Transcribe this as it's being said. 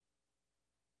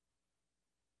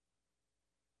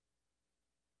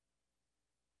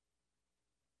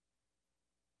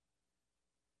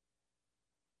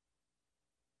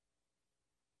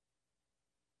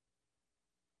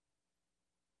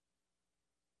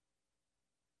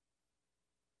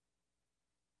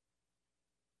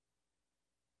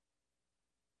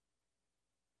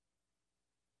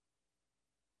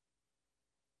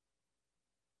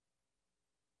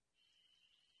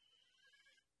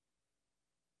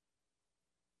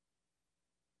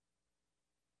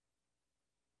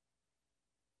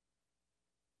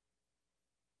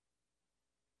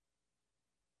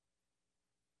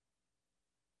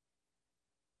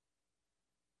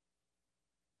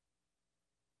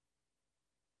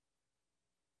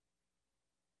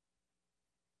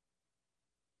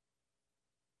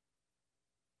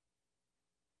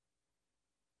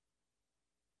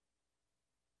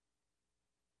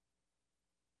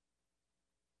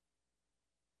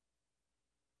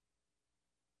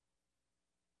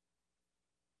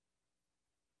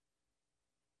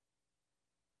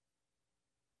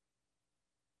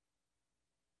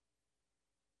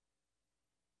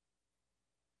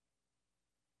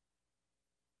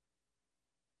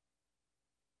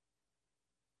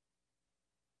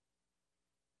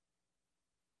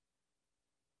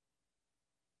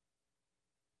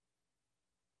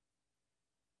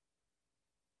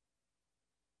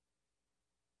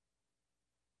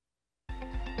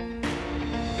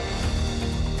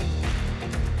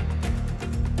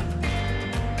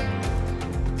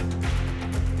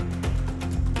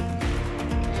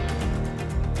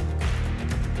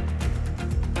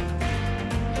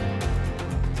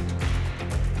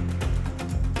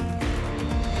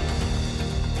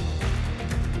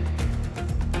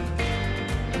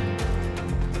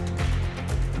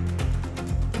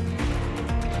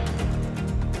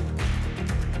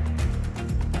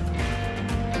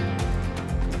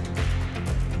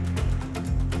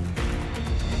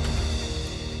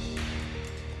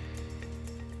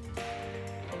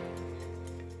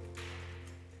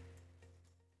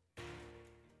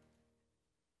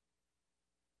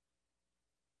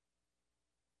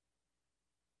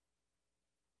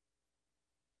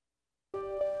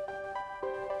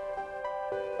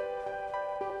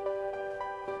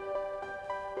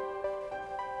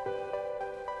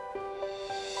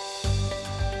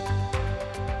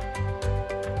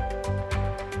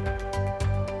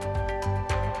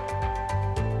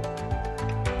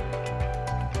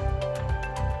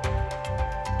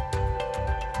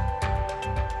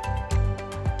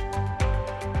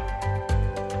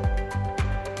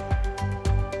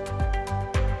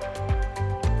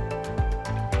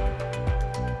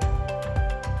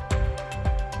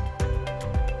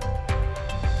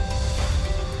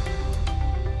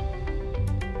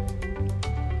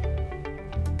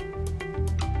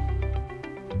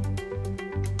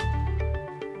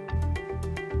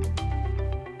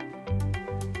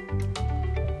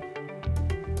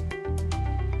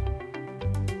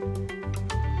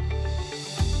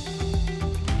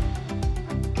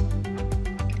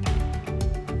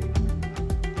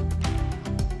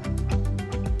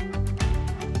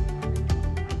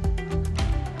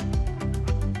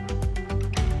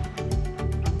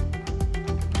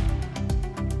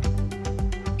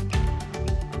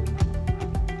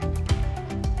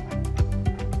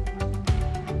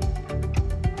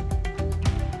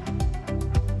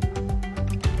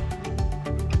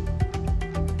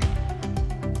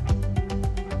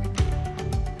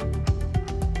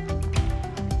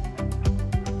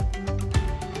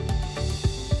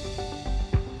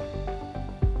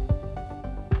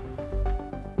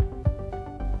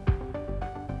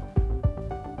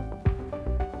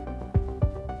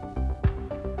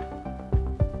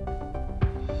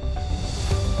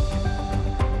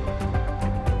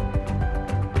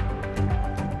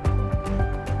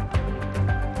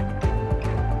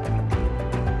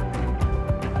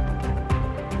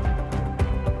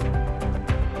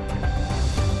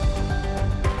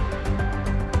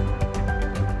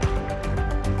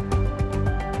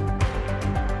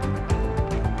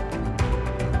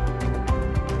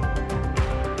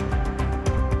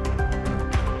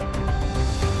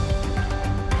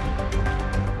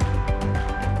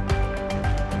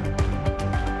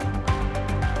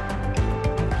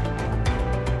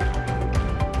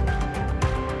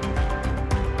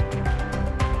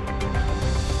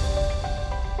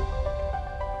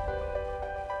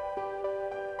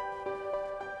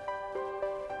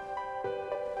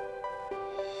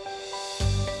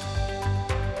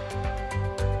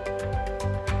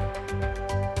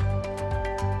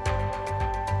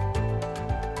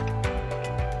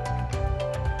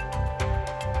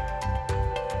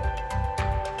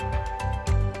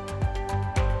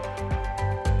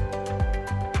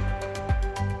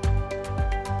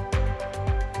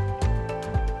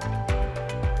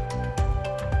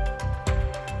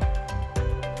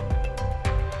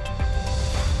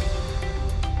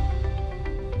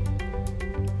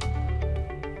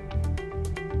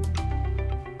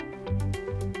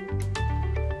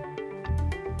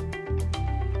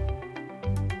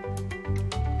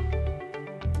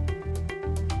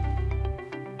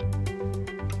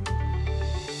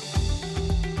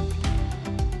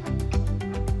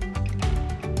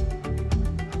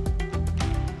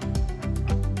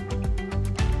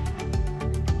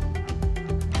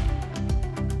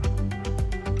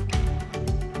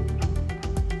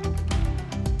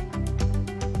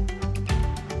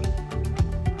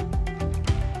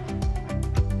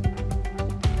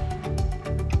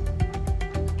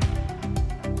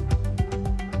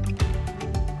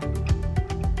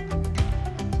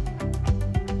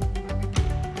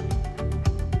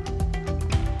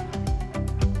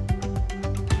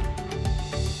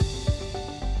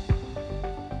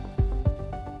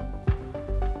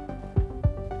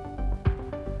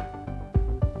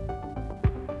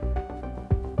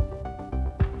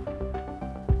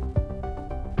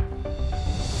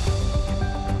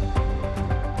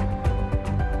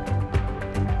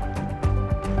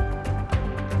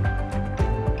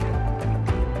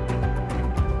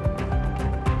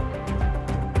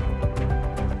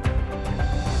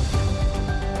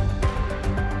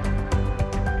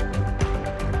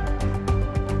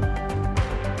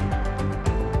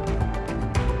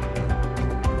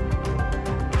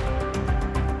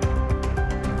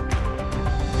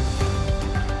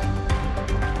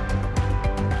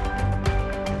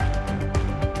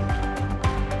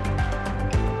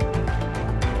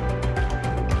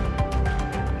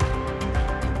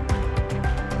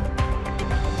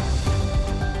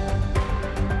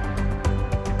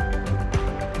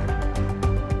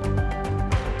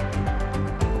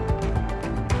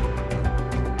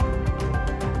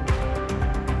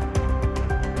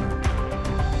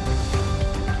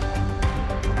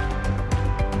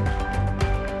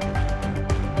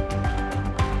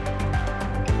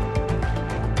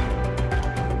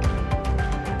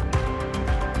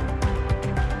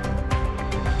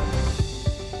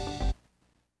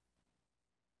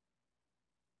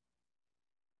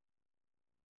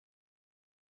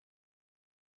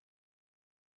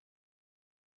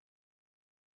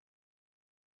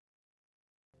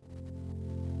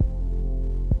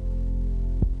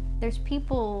There's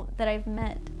people that I've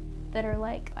met that are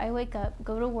like, I wake up,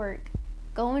 go to work,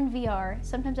 go in VR,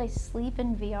 sometimes I sleep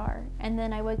in VR, and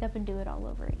then I wake up and do it all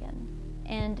over again.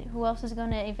 And who else is going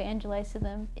to evangelize to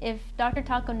them? If Dr.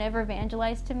 Taco never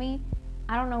evangelized to me,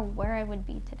 I don't know where I would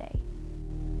be today.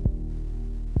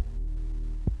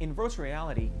 In virtual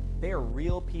reality, they are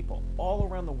real people all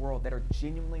around the world that are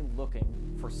genuinely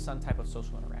looking for some type of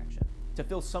social interaction, to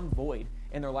fill some void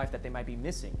in their life that they might be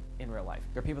missing in real life.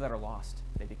 There are people that are lost.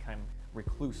 They become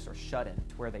recluse or shut in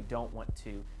to where they don't want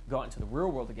to go out into the real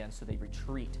world again, so they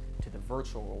retreat to the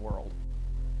virtual world.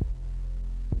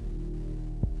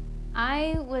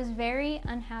 I was very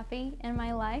unhappy in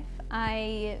my life.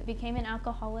 I became an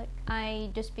alcoholic. I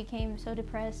just became so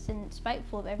depressed and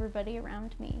spiteful of everybody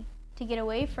around me. To get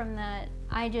away from that,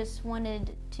 I just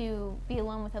wanted to be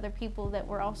alone with other people that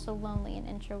were also lonely and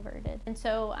introverted. And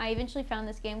so I eventually found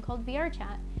this game called VR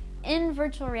Chat. In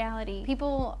virtual reality,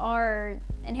 people are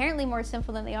inherently more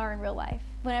sinful than they are in real life.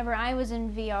 Whenever I was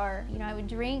in VR, I would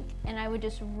drink and I would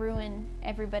just ruin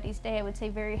everybody's day. I would say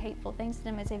very hateful things to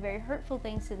them. I'd say very hurtful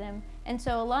things to them. And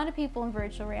so a lot of people in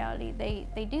virtual reality,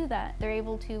 they do that. They're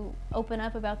able to open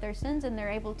up about their sins, and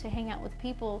they're able to hang out with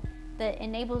people that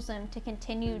enables them to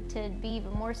continue to be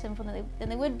even more sinful than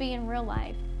they would be in real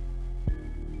life.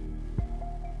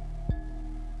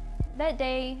 That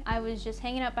day, I was just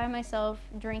hanging out by myself,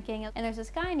 drinking, and there's this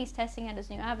guy and he's testing out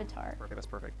his new avatar. Perfect, that's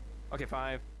perfect. Okay,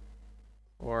 5,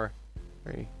 4,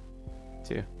 3,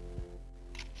 2.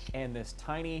 And this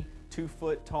tiny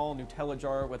 2-foot tall Nutella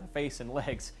jar with a face and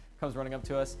legs comes running up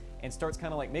to us and starts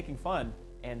kind of like making fun.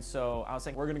 And so I was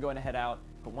saying, we're gonna go ahead and head out.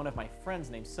 But one of my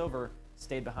friends named Silver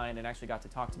stayed behind and actually got to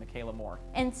talk to Michaela more.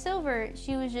 And Silver,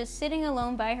 she was just sitting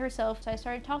alone by herself, so I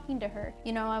started talking to her.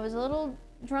 I was a little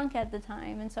drunk at the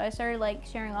time, and so I started like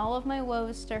sharing all of my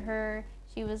woes to her.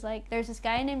 She was like, there's this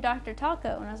guy named Dr.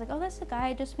 Taco, and I was like, oh, that's the guy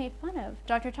I just made fun of.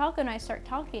 Dr. Taco and I start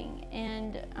talking,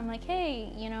 and I'm like,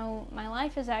 hey, my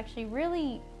life is actually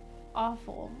really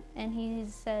awful. And he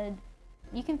said,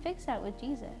 you can fix that with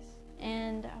Jesus.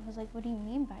 And I was like, what do you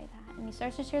mean by that? And he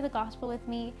starts to share the gospel with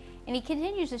me, and he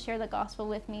continues to share the gospel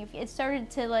with me. It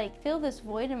started to like fill this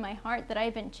void in my heart that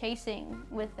I've been chasing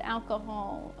with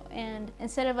alcohol. And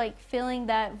instead of like filling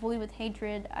that void with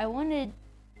hatred, I wanted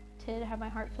to have my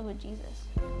heart filled with Jesus.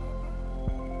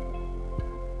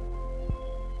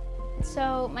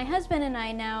 So my husband and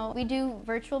I now, we do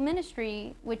virtual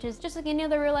ministry, which is just like any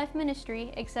other real life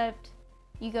ministry, except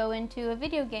you go into a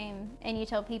video game and you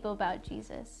tell people about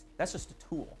Jesus. That's just a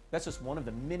tool. That's just one of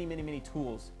the many, many, many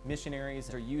tools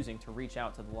missionaries are using to reach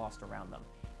out to the lost around them.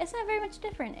 It's not very much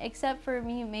different, except for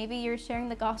maybe you're sharing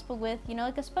the gospel with,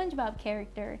 like a SpongeBob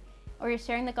character, or you're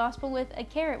sharing the gospel with a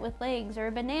carrot with legs, or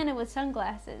a banana with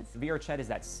sunglasses. VR Chat is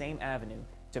that same avenue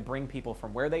to bring people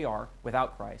from where they are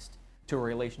without Christ to a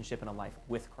relationship and a life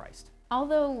with Christ.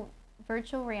 Although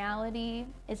virtual reality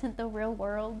isn't the real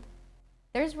world,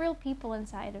 there's real people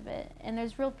inside of it, and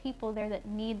there's real people there that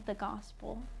need the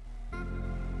gospel. God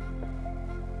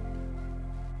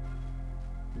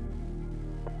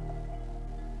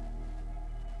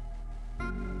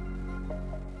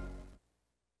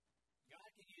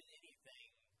can use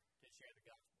anything to share the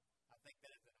gospel. I think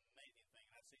that is an amazing thing.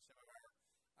 I see some of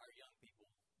our young people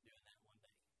doing that one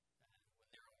day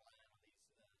when they're online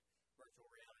on these virtual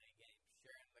reality games,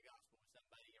 sharing the gospel with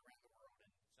somebody around the world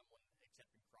and someone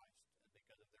accepting Christ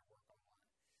because of their work online.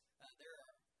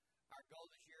 Our goal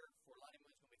this year for Lighting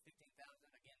Moon is going to be 15,000.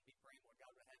 Again, be praying what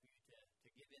God would have you to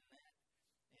give in that,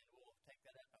 and we'll take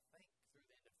that up, I think, through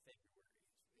the end of February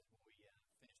is when we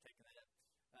finish taking that up.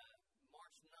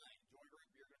 March 9th, Joy Group,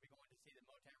 you're going to be going to see the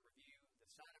Motown Review.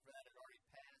 The sign-up for that has already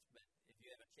passed, but if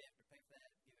you have a check to pay for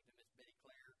that, give it to Miss Betty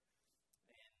Claire.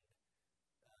 And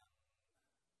let's see here,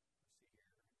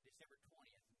 December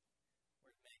 20th.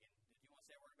 Where's Megan? Did you want to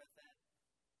say a word about that?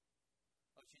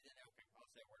 Oh, she's in there. Okay,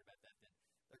 I'll say a word about that then.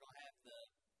 They're going to have the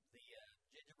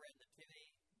gingerbread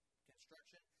nativity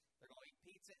construction. They're going to eat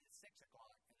pizza at 6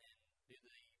 o'clock and then do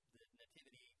the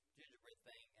nativity gingerbread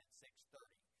thing at 6:30.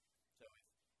 So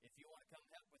if you want to come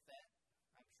help with that,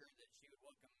 I'm sure that she would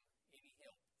welcome any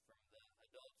help from the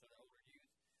adults or the older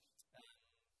youth.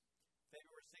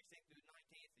 February 16th through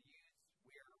 19th, the youth,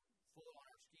 we are full on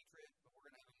our ski trip, but we're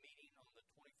going to have a meeting on the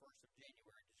 21st of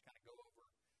January, just kind of go over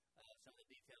some of the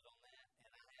details on that.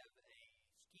 And I have a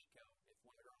ski coat. If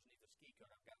one of the girls needs a ski coat,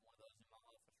 I've got one of those in my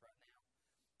office right now.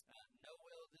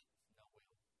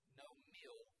 No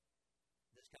meal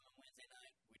this coming Wednesday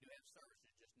night. We do have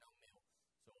services, just no meal.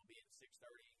 So we'll be at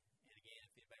 6:30. And again,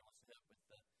 if anybody wants to help with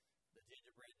the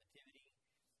gingerbread nativity,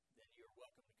 then you're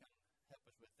welcome to come help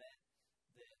us with that.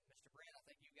 Mr. Brand, I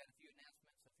think you've got a few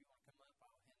announcements. If you want to come up,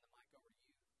 I'll hand the mic over to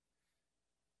you.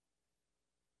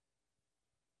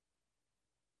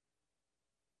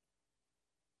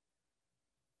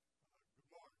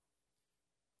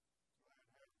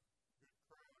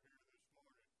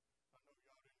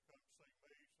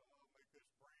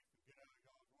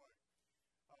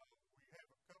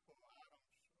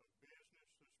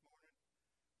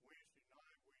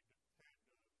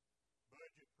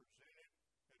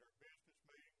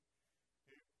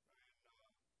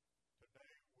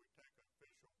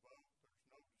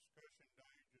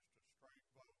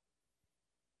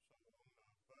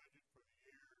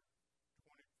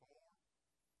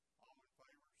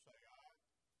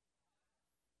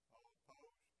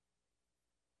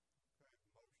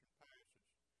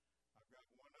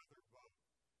 their vote.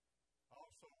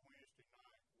 Also, Wednesday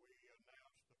night, we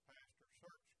announced the pastor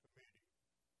search committee,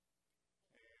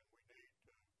 and we need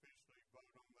to officially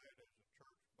vote on that as a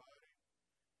church body.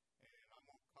 And I'm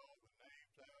going to call the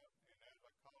names out, and as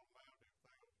I call them out, if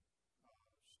they'll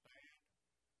stand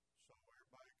so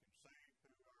everybody can see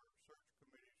who our search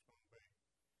committee is going to be.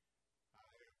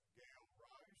 I have Gail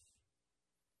Rice,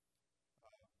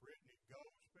 Brittany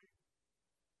Goldsby,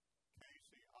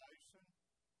 Casey Eisen,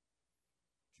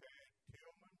 Chad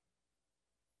Tillman,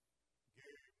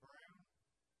 Gary Brown,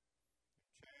 and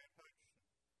Chad Hudson.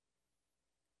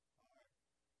 All right.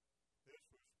 This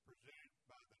was presented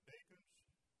by the Deacons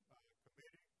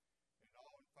Committee, and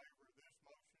all in favor of this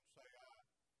motion say aye.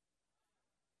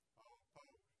 All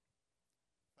opposed?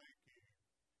 Thank you.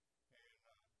 And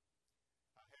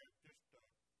I have just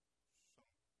some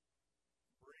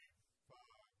brief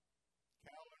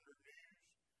calendar news.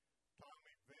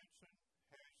 Tommy Vinson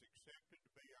has accepted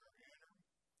to be our interim.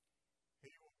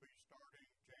 He will be starting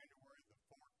January the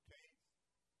 14th.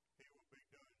 He will be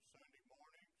doing Sunday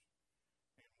mornings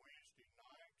and Wednesday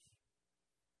nights.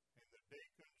 And the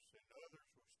deacons and others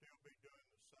will still be doing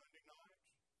the Sunday nights.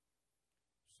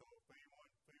 So if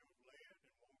anyone feels led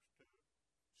and wants to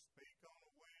speak on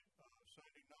a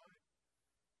Sunday night,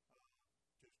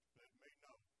 just let me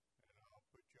know, and I'll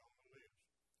put you on the list.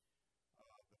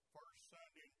 The first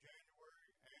Sunday in January,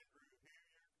 Andrew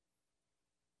Hilliard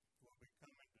will be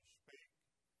coming to speak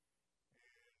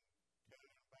and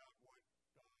telling about what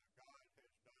God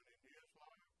has done in his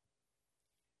life.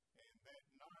 And that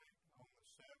night, on the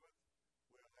 7th,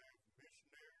 we'll have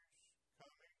missionaries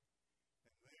coming,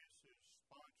 and this is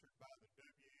sponsored by the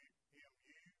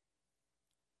WMU.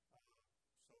 So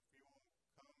if you want to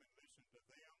come and listen to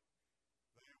them,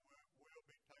 they will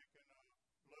be taking a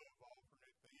love offering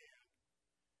at the end.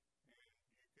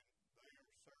 And they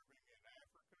are serving in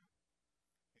Africa,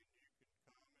 and you can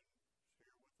come and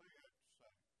hear what they have to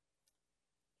say.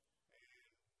 And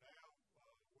now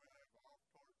we'll have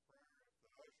offertory prayer if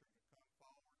the ushers will come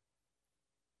forward.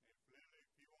 And Lily,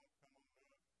 if you want to come on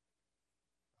up,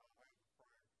 I'll have the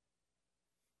prayer.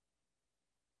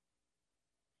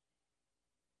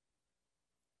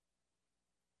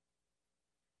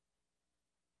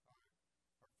 All right.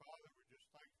 Our Father, we just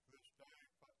thank you for this day.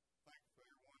 Thank you for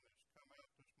everyone that's come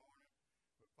out this morning.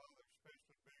 But Father,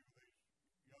 especially be with these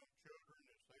young children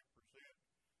as they present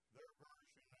their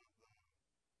version of the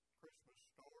Christmas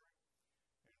story.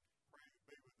 And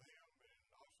pray to be with them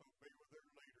and also be with their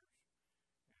leaders.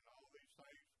 And all these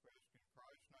things, we ask in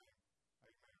Christ's name.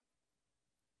 Amen.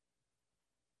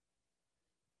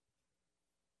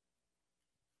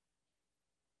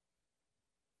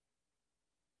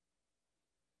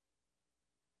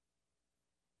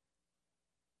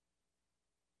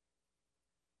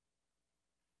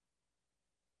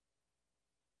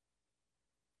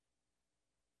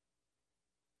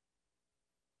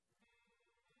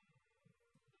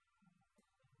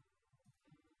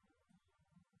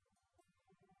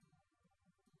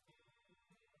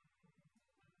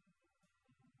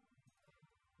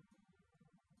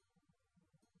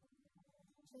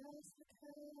 Just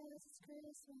because it's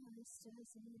Christmas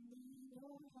doesn't mean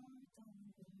your heart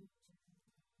don't beat.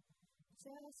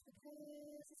 Just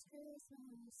because it's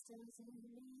Christmas doesn't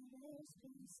mean there's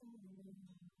peace on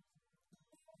earth.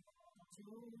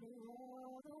 Joy to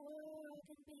all the world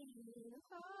can be the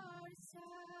hardest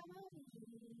time of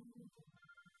year.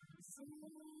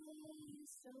 Sing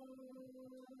so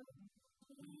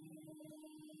even here.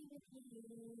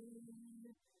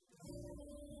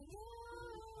 Bring your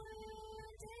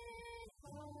wounded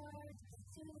heart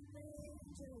to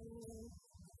manger.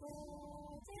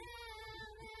 Fall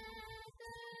down at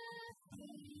the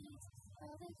feet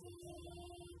of the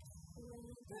King.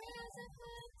 When there's a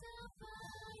foot to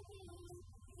find him,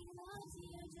 he loves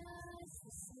you just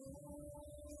the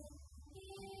same.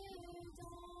 You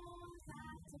don't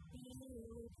have to be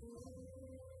okay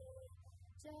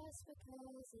just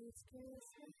because it's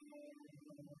Christmas.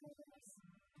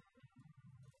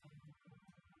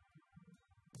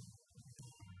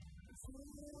 It's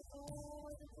here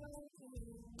for the broken,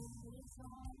 it's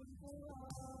home for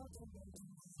all the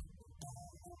days.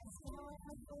 It's not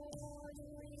for the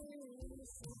weary,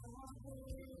 it's not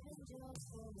living just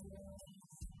for us.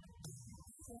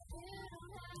 So you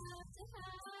don't have to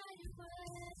hide your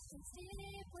questions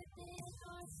deep within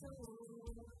our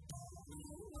soul.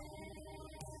 You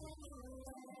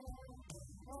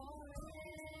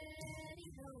already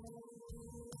know.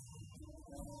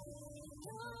 Bring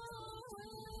your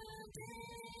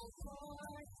wounded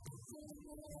heart to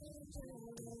manger.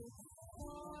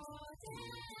 Fall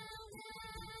down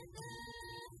at the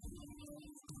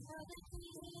feet of the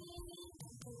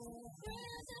King.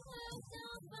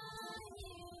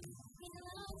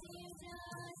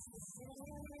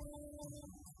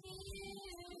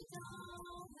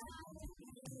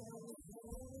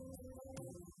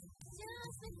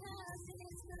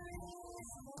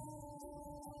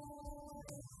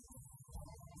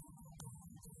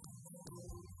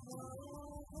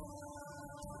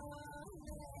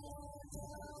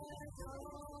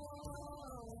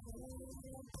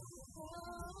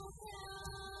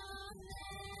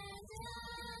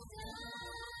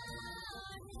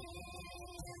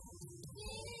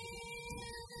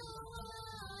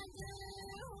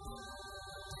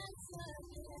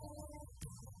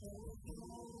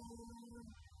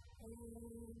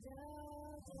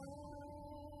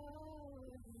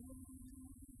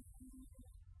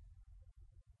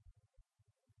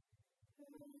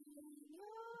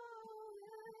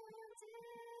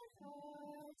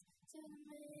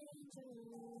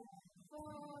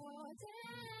 fall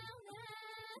down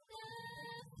at the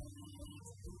feet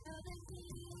of the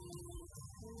King.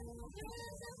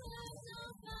 There's a place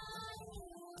on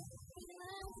fire, He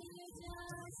loves you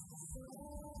just the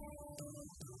same.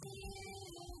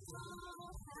 You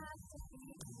don't have to be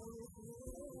okay.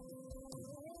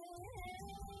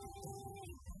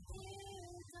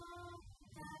 You don't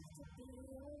have to be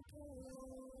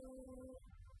okay.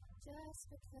 Just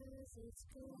because it's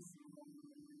Christmas.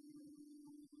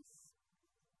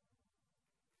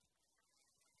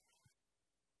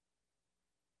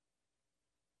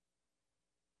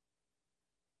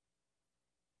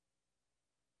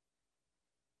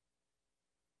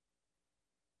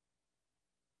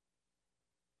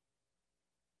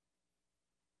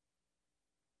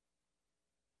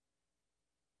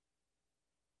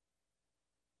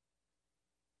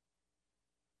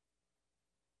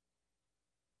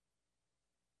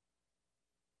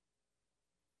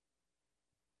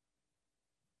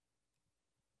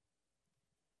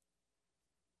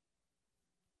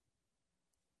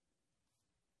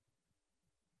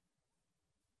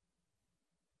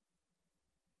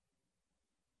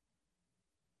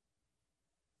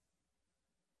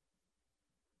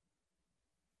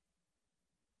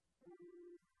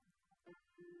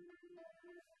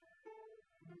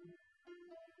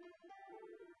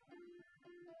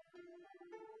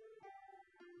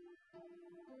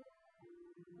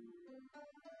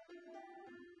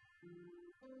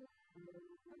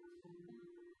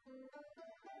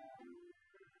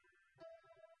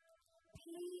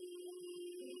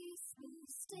 Peace be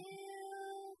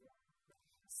still,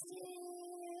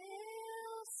 still,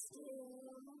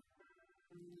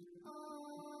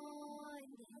 on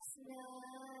this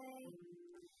night.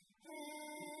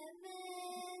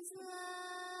 Heaven's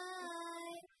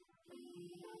light,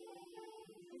 peace,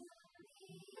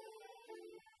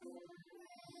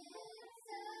 Prince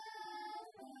of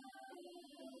Peace,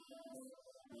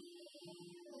 healer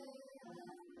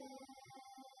of men,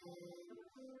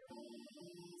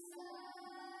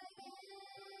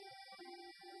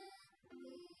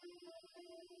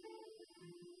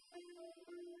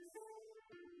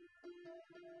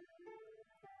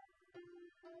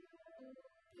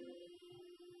 peace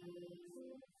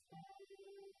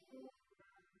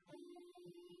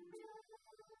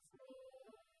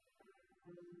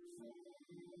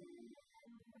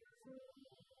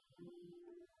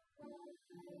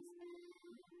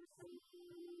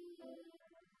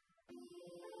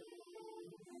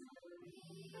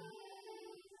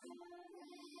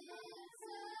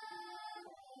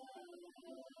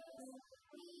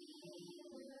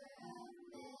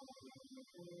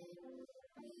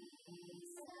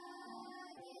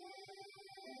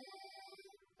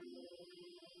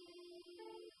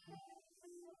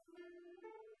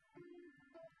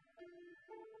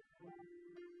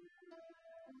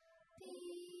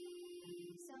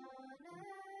Peace on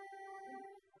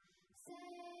earth,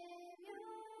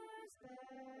 Savior's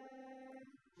birth,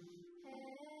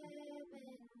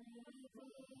 heavenly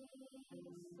peace,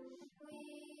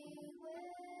 we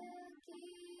will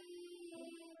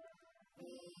keep.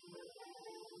 Peace,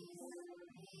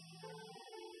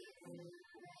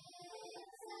 Prince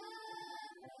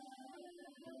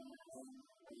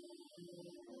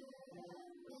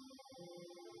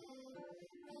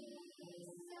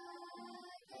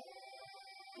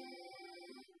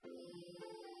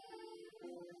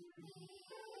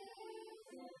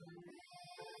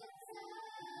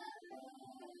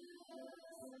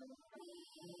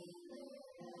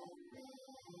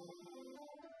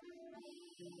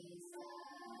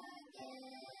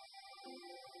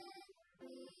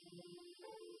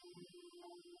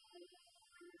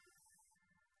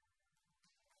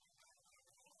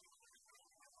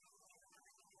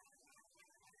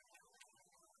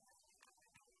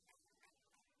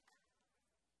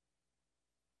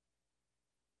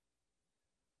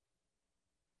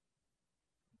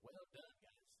Well done,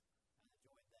 guys. I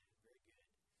enjoyed that. Very good.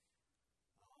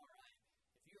 All right.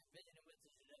 If you're visiting with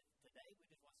us today, we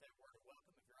just want to say a word of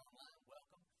welcome. If you're online,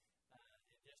 welcome.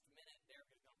 In just a minute, Derek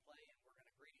is going to play, and we're going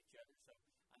to greet each other. So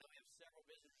I know we have several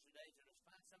visitors today, so just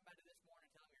find somebody this morning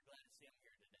and tell them you're glad to see them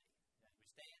here today. As we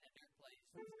stand and Derek plays,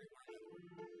 let's greet one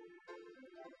another.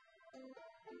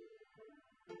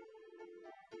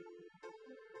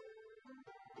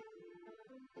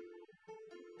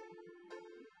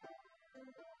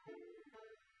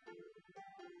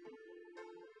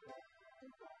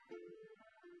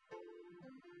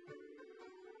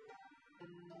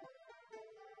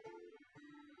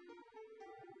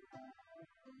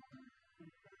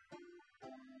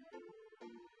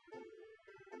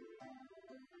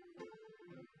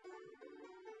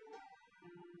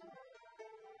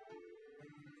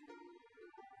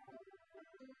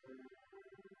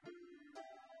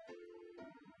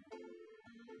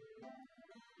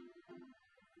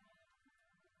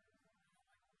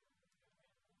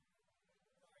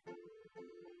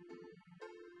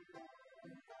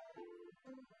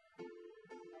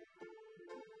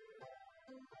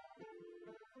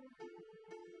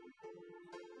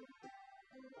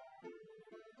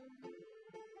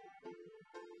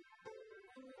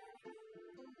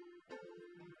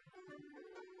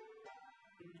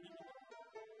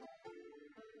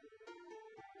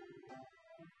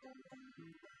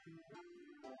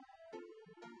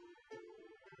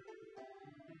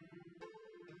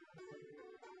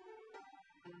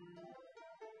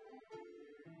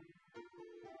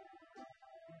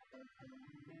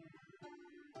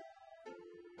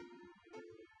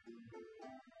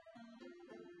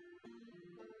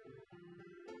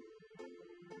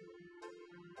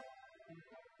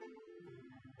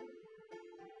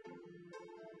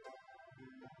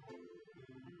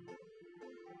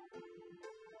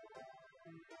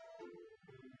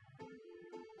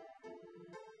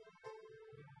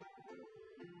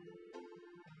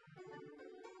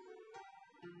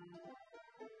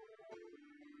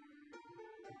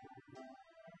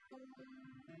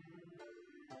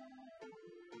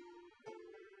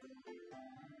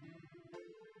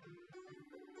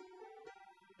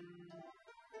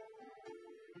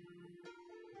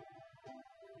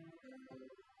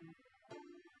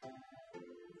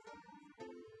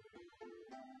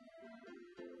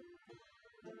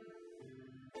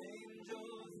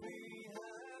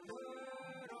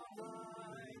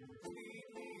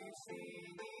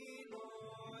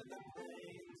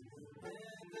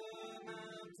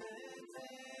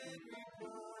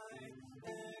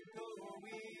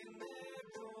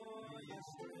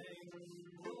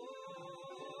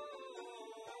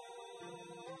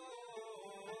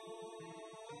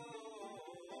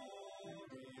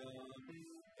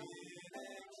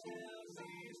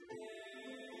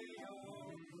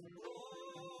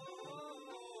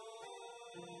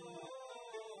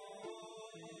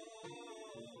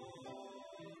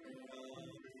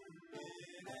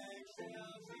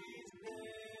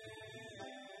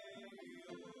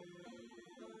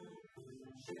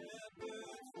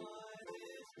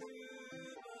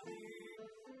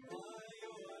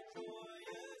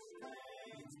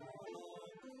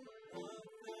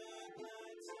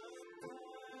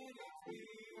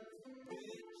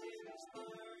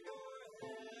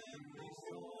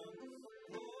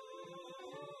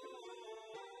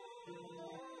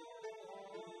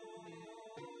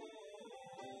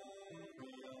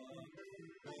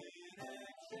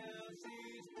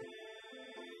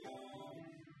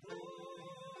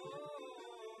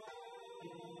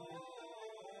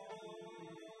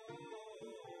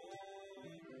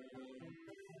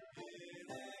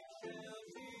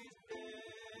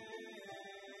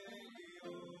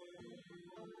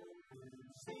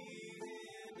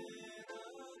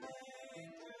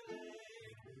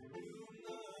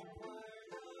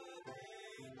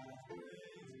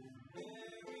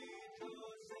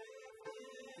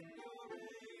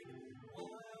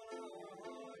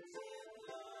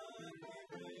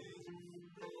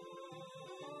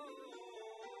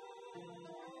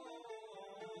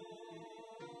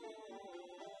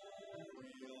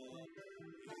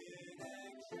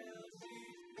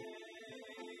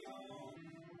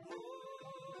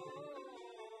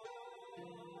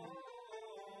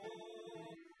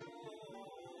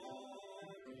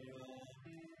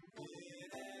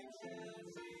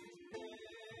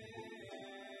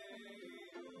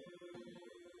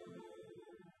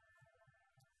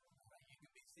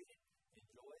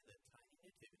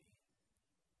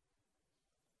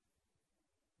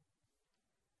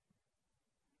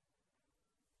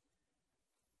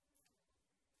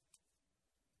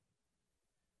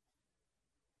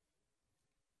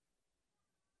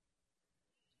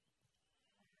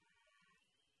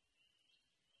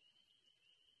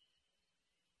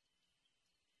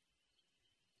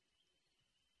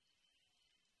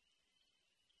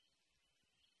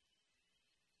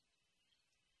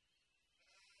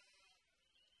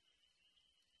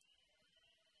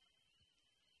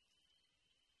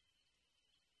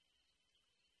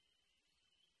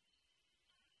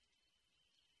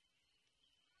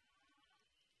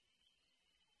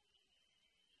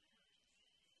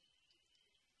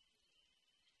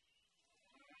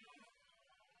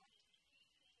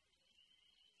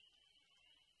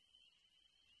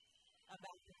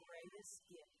 greatest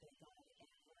gift that God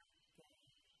ever gave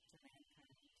to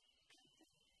mankind.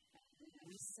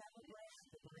 We celebrate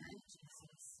the birth of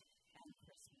Jesus at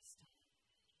Christmas time.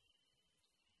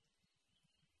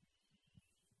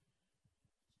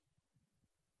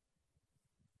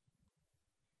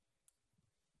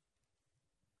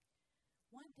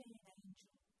 One day an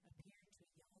angel appeared to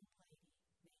a young lady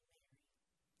named Mary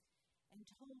and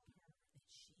told her that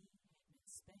she had been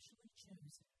specially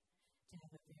chosen to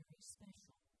have a very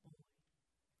special boy.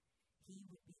 He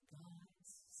would be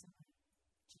God's son,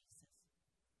 Jesus.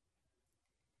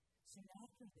 Soon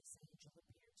after this angel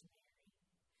appeared to Mary,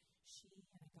 she and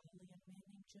a Galilean man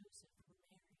named Joseph were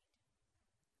married.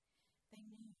 They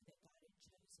knew that God had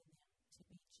chosen them to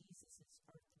be Jesus'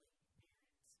 earthly parents.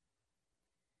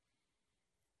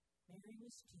 Mary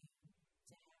was due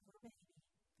to have her baby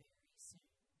very soon.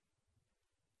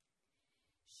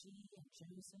 She and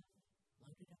Joseph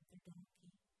loaded up their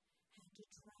donkey, had to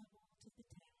travel to the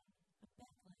town of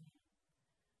Bethlehem,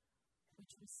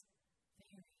 which was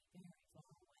very, very far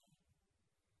away.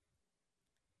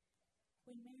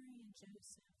 When Mary and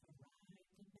Joseph arrived in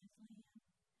Bethlehem,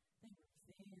 they were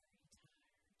very tired.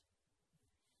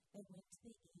 They went to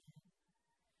the inn,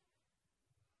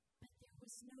 but there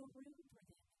was no room for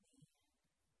them in the inn.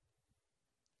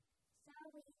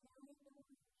 Sorry, no,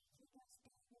 you can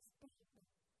stay in the stable.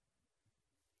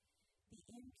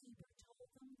 The innkeeper told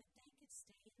them that they could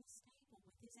stay in the stable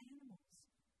with his animals.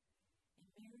 And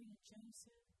Mary and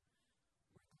Joseph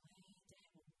were glad to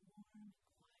have a warm and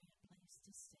quiet place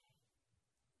to stay.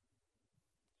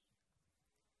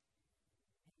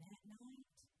 And that night,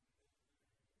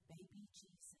 baby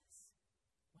Jesus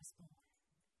was born.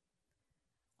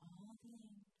 All the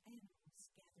animals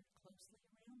gathered closely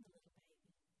around the little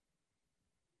baby.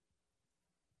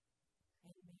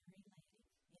 And Mary laid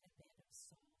him in a bed of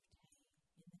soft hay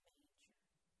in the manger.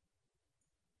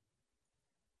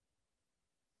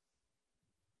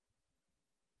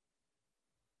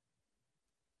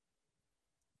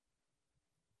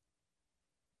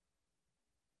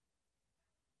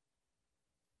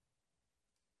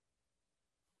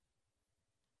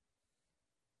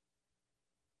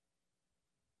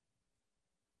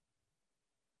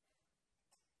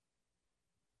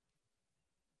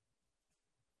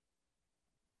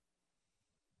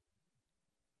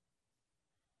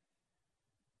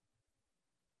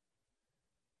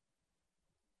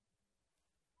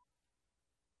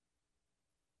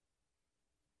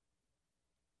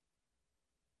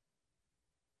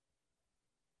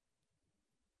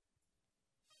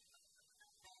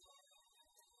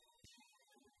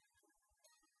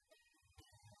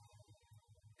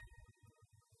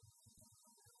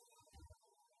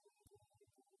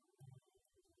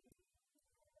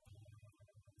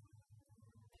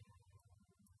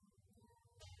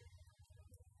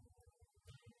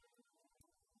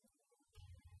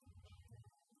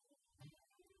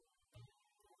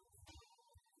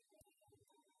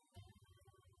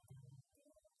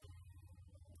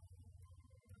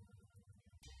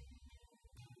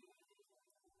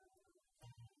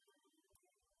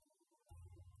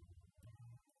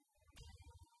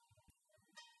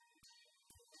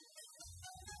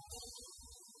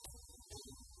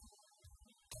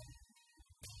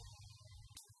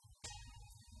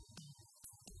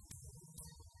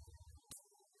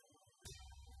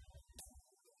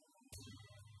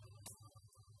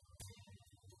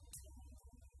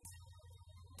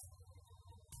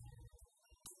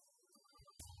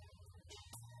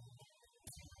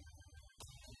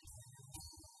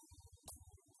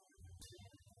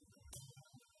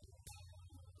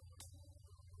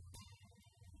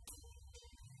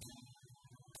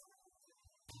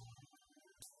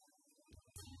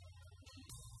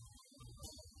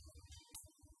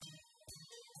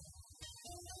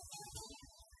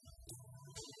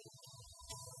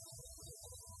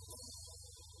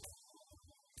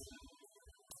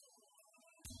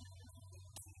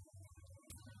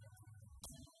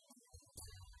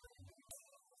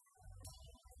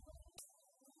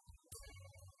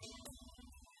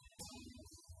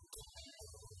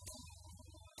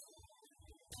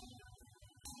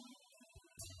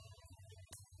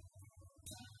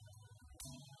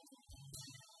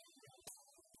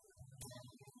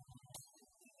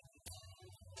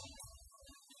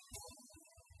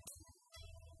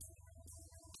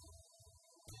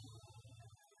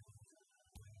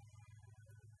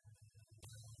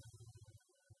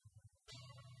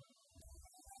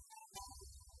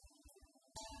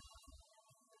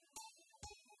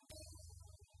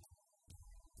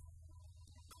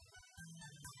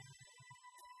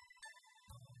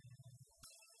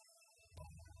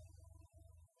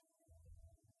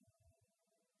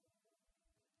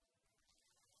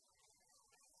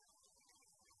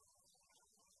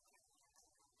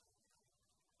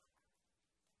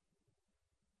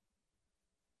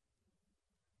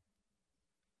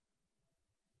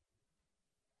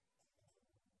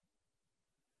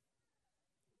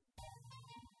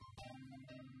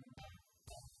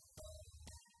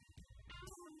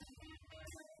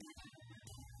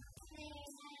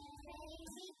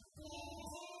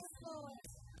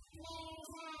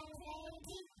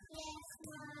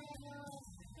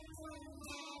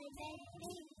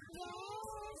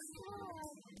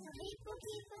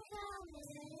 keep on coming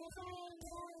and it ain't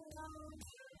alone.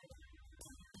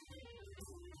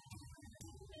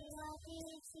 What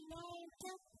did she make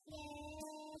them?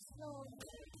 Yes, Lord.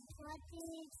 What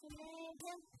did she make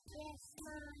them? Yes,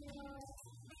 my Lord.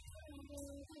 What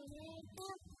did she make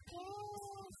them?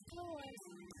 Yes, Lord.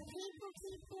 The people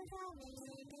keep on coming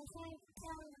and it ain't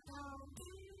alone.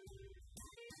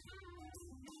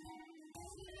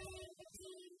 She made the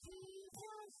King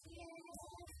Jesus,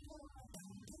 yes, Lord.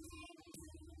 She made the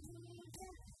King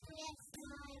Jesus, yes,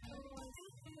 my Lord.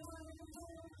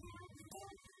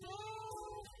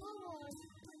 Yes, Lord.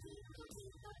 The people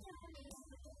keep on coming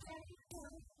and it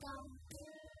ain't alone.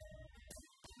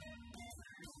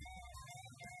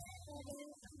 What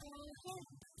did she make him?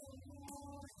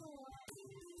 Yes, Lord.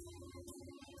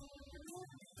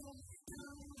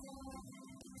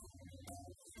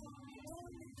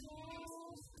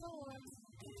 Yes, Lord.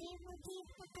 People keep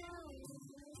on coming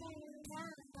and it ain't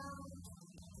alone.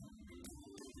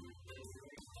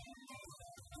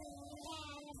 They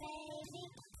had a baby,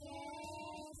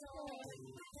 yes, Lord.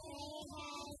 They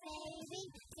had a baby,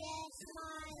 yes,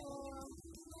 my Lord.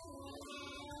 They had a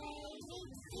baby,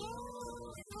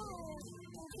 yes, Lord.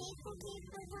 The people keep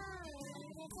on coming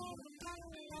and it ain't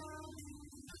alone.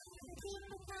 The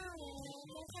people coming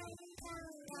and it ain't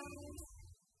alone.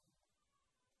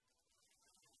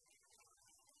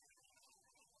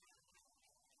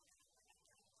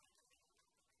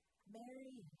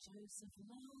 Mary and Joseph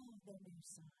loved their new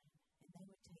son, and they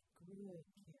would take good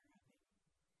care of him.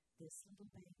 This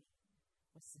little baby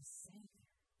was the Savior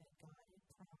that God had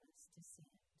promised to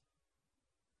send.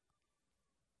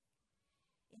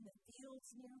 In the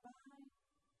fields nearby,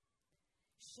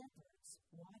 shepherds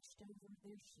watched over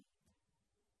their sheep.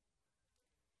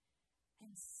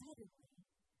 And suddenly,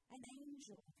 an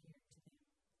angel appeared to them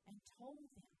and told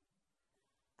them,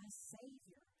 "A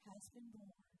Savior has been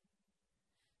born.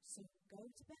 So go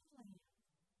to Bethlehem.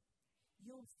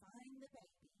 You'll find the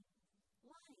baby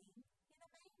lying in a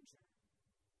manger."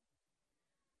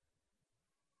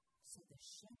 So the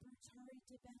shepherds hurried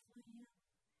to Bethlehem,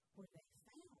 where they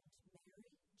found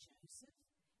Mary, Joseph,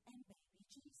 and baby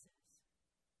Jesus.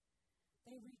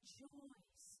 They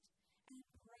rejoiced and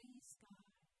praised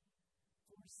God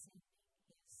for sending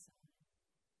his son.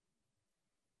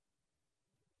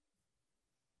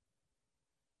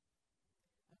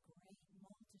 A great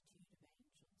multitude of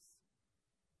angels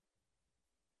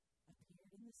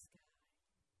appeared in the sky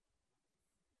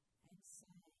and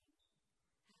sang,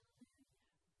 "Hallelujah,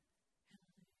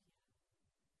 hallelujah,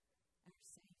 our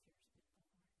Savior's been born."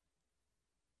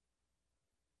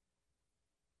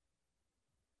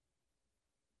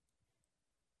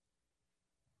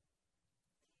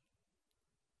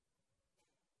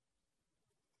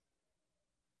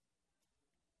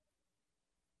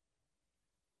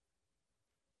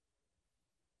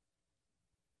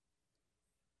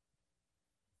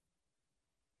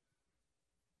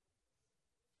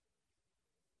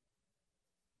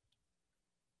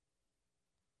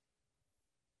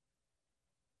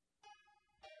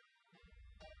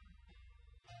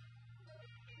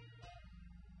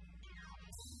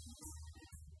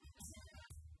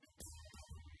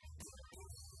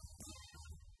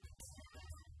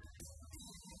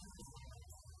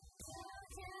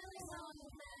 On the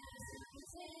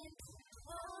mountain,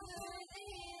 over the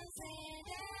hills and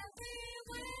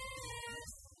everywhere.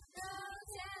 Go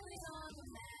telling on the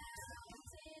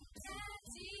mountain that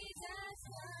Jesus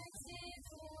Christ is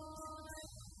born.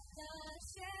 The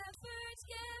shepherds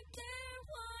kept their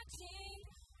watching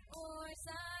o'er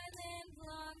silent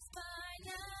flocks by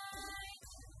night.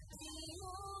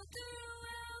 Behold,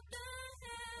 throughout the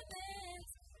heavens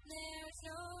there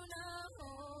shone a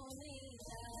holy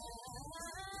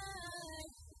light.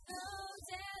 Go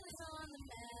telling on the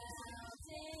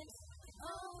mountains,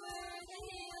 over the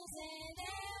hills and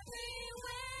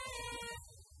everywhere.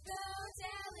 Go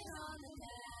telling on the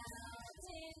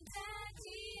mountains that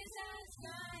Jesus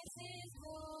Christ is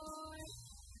born.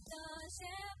 The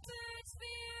shepherds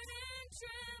feared and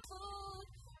trembled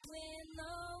when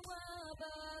low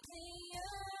above the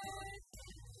earth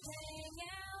rang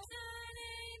out an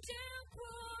angel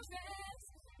chorus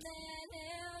that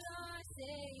hailed our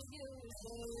Savior's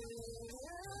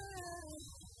birth.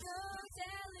 Go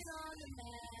telling on the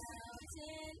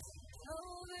mountains,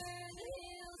 over the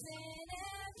hills and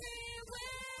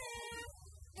everywhere.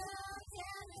 Go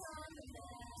telling on the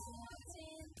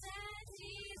mountains that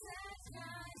Jesus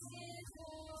Christ is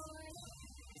born.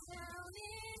 Down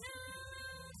in a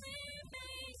lonely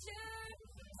manger,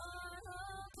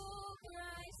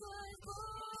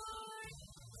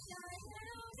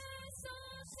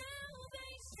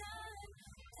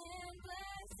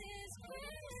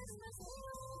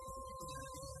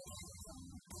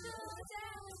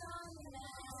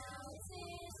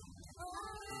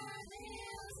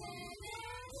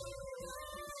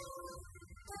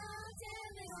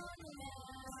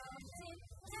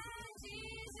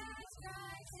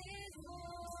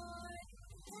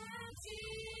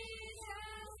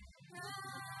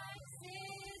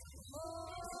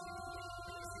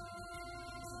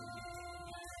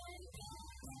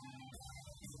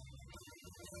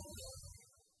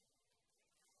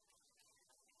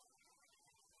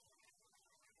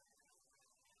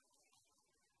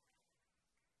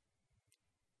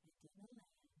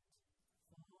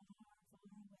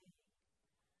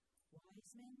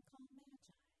 wise men called Magi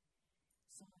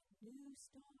saw a new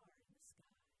star in the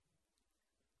sky.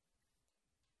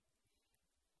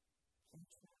 They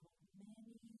traveled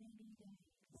many, many days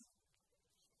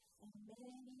and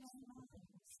many miles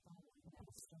following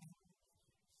that star.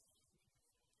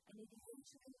 And it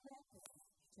eventually led them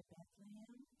to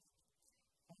Bethlehem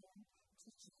and to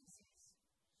Jesus.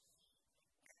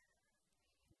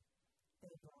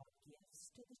 They brought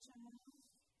gifts to the child,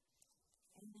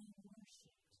 and they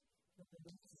worshipped the little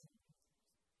baby.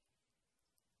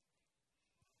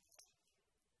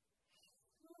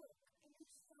 Look, and the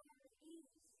star is,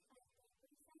 I think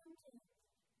we found him.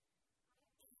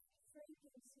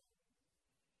 Frequency.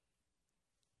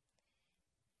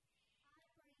 I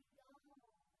bring gold.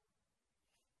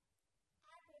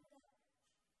 I bring gold.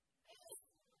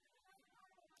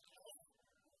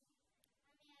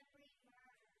 I bring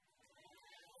murder.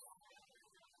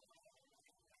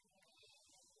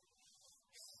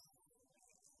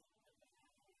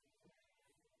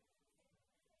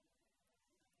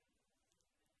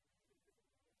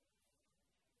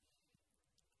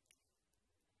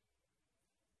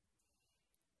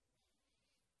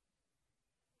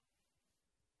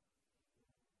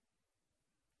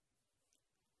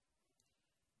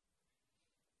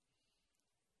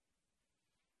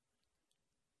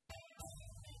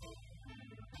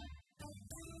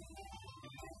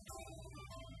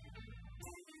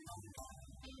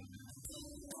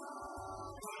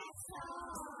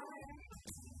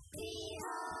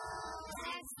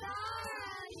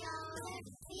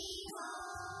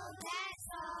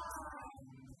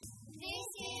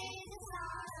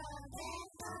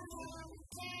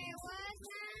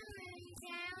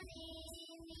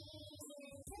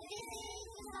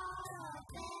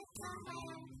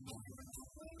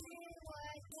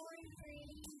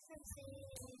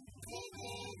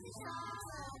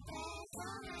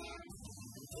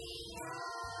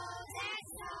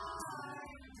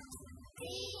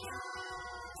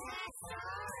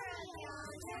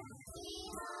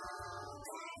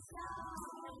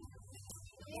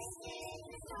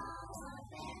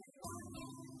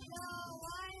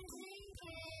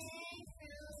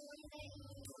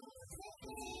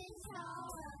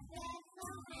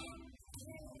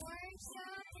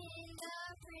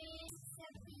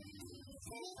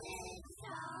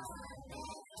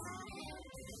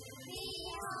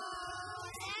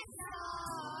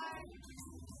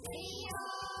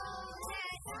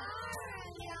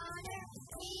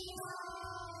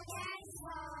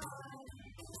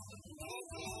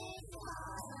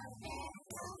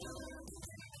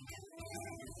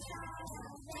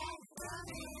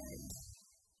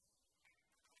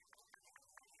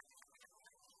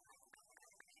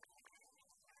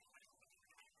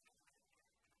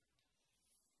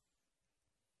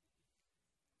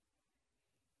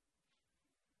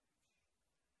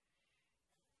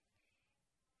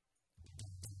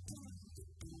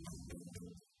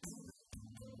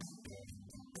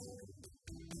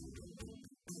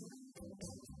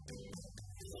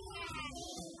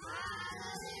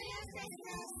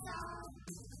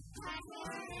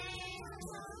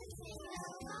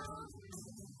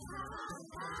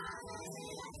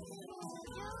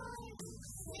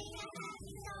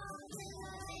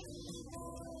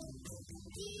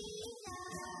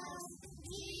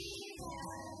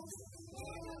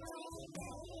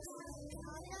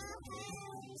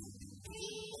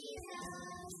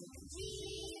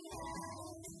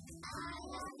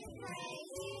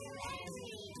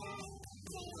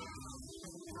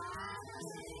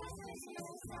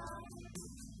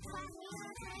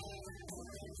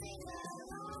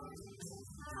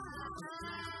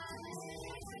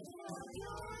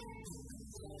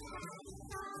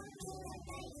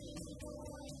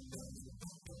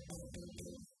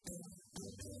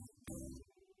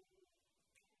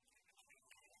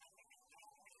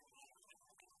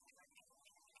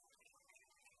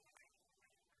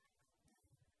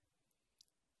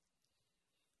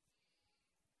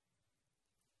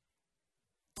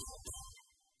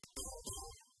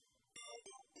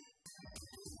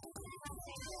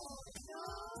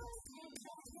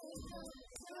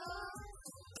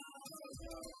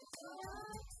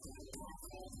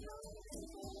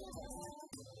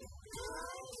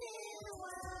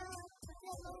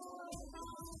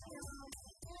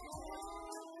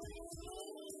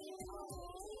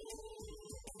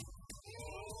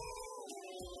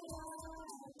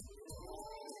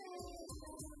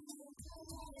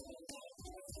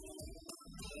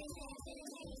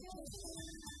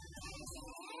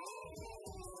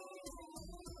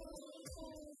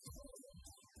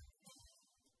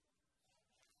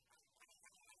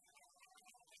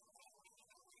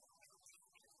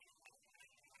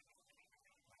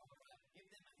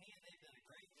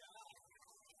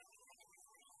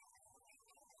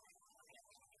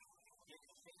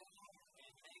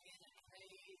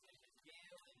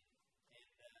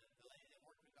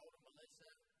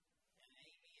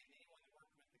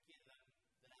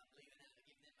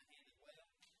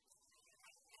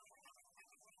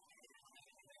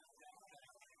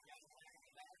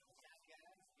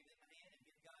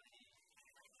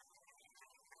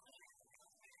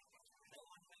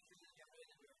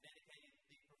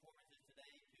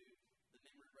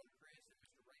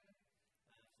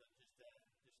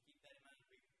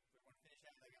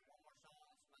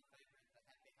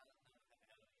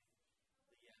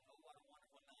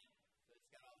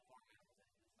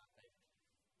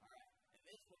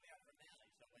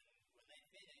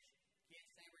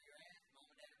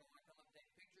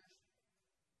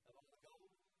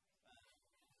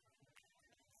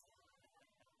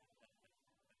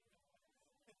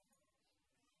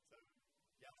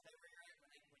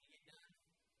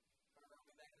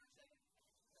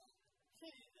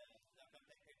 sin.